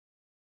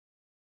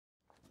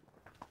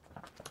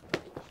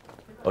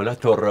Hola,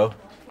 Toro.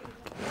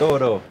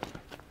 Toro.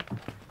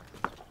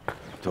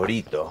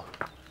 Torito.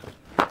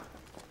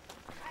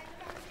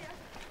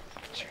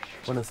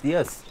 Buenos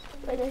días.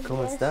 Buenos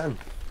 ¿Cómo días. están?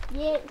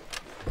 Bien.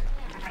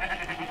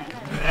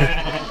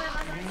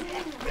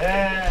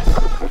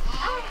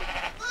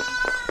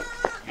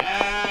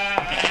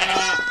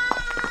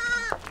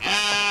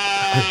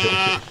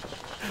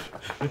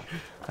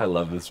 I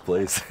love this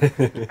place.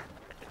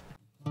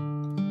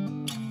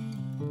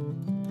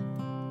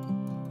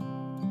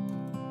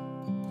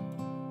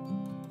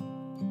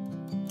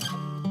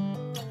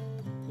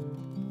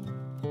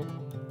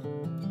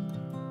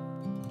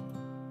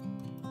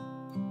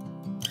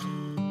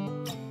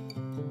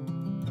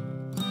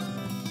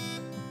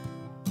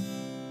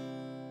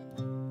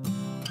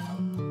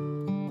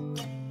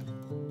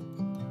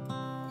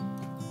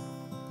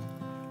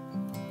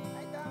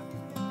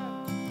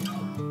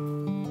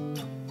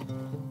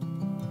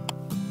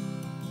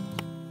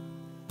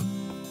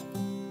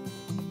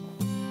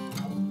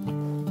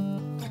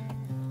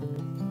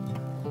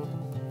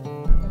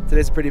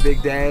 Today's a pretty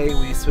big day.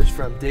 We switched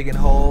from digging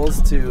holes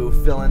to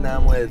filling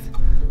them with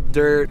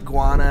dirt,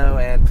 guano,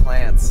 and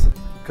plants.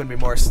 Couldn't be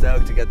more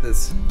stoked to get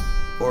this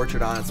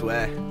orchard on its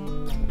way.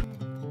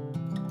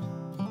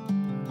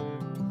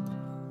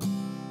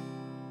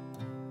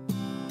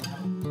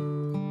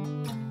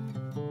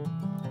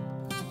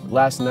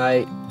 Last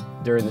night,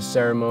 during the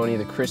ceremony,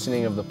 the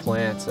christening of the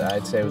plants,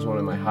 I'd say was one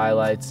of my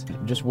highlights.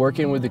 Just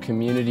working with the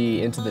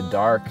community into the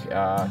dark,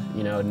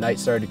 night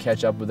started to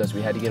catch up with us.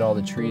 We had to get all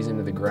the trees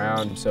into the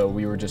ground, so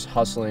we were just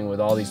hustling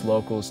with all these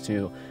locals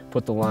to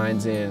put the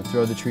lines in,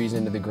 throw the trees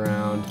into the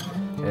ground,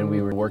 and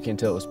we were working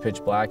until it was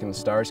pitch black and the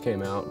stars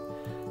came out.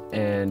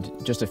 And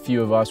just a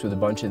few of us with a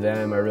bunch of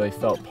them, I really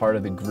felt part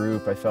of the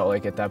group. I felt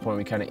like at that point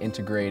we kind of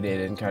integrated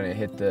and kind of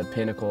hit the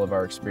pinnacle of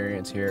our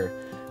experience here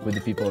with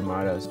the people of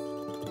Maras.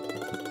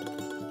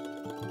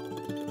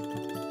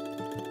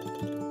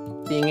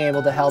 Being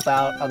able to help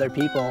out other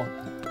people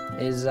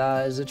is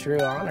a true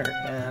honor,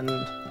 and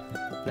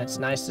it's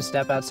nice to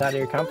step outside of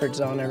your comfort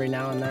zone every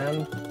now and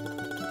then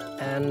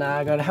and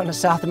go down to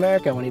South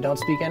America when you don't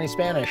speak any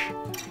Spanish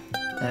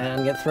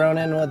and get thrown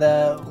in with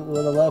a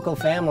local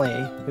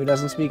family who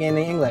doesn't speak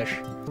any English.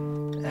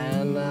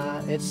 And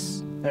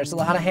there's a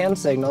lot of hand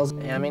signals.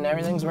 I mean,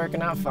 everything's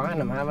working out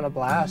fine. I'm having a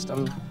blast.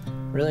 I'm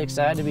really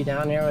excited to be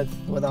down here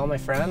with all my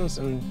friends,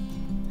 and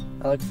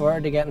I look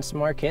forward to getting some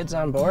more kids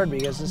on board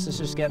because this is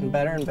just getting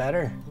better and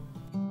better.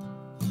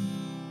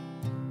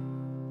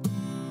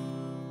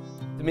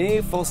 To me,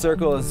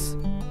 FullCircle is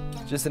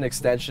just an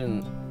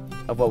extension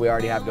of what we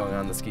already have going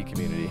on in the ski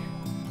community.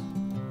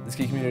 The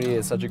ski community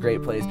is such a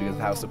great place because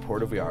of how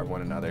supportive we are of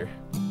one another.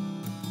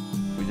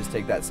 We just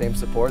take that same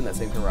support and that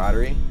same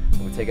camaraderie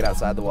and we take it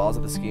outside the walls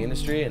of the ski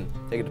industry and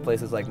take it to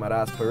places like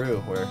Maras, Peru,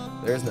 where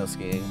there is no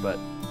skiing, but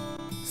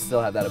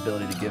still have that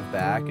ability to give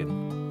back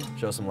and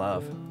show some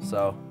love.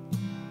 So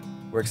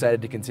we're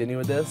excited to continue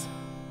with this,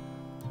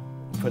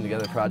 putting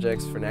together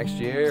projects for next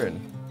year,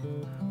 and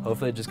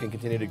hopefully it just can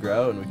continue to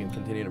grow and we can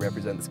continue to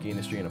represent the ski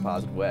industry in a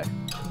positive way.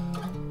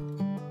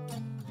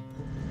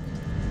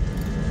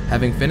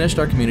 Having finished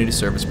our community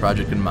service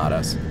project in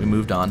Maras, we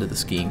moved on to the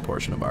skiing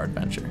portion of our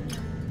adventure.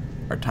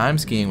 Our time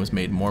skiing was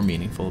made more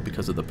meaningful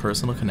because of the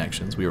personal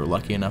connections we were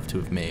lucky enough to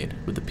have made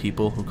with the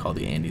people who call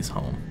the Andes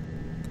home.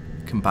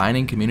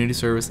 Combining community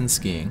service and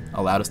skiing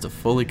allowed us to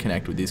fully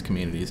connect with these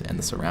communities and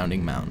the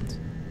surrounding mountains.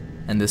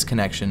 And this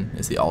connection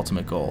is the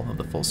ultimate goal of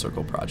the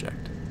FullCircle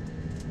project.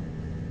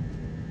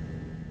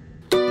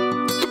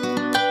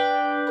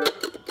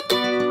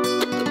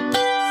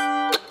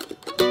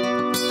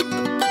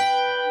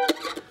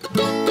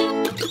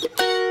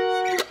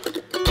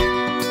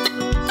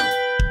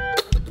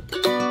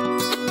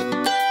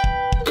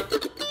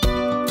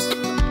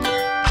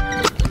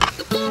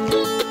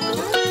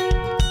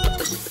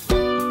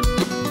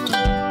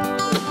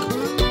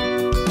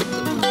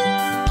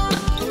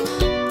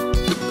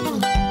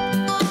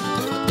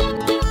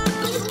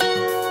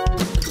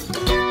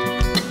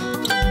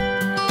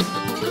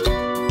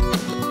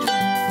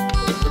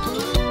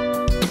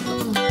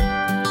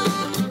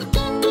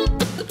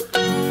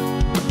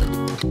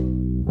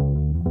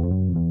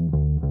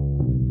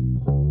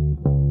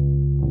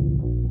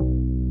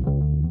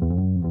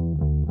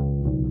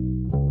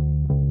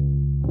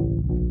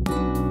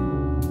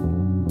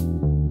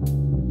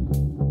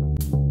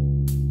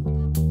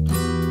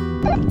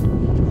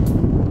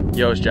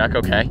 Yo, is Jack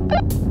okay?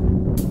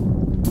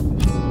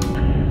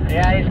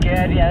 Yeah, he's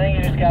good. Yeah, I think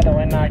he just got the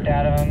wind knocked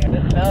out of him.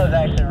 The snow is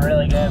actually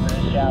really good, but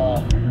it's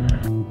shallow.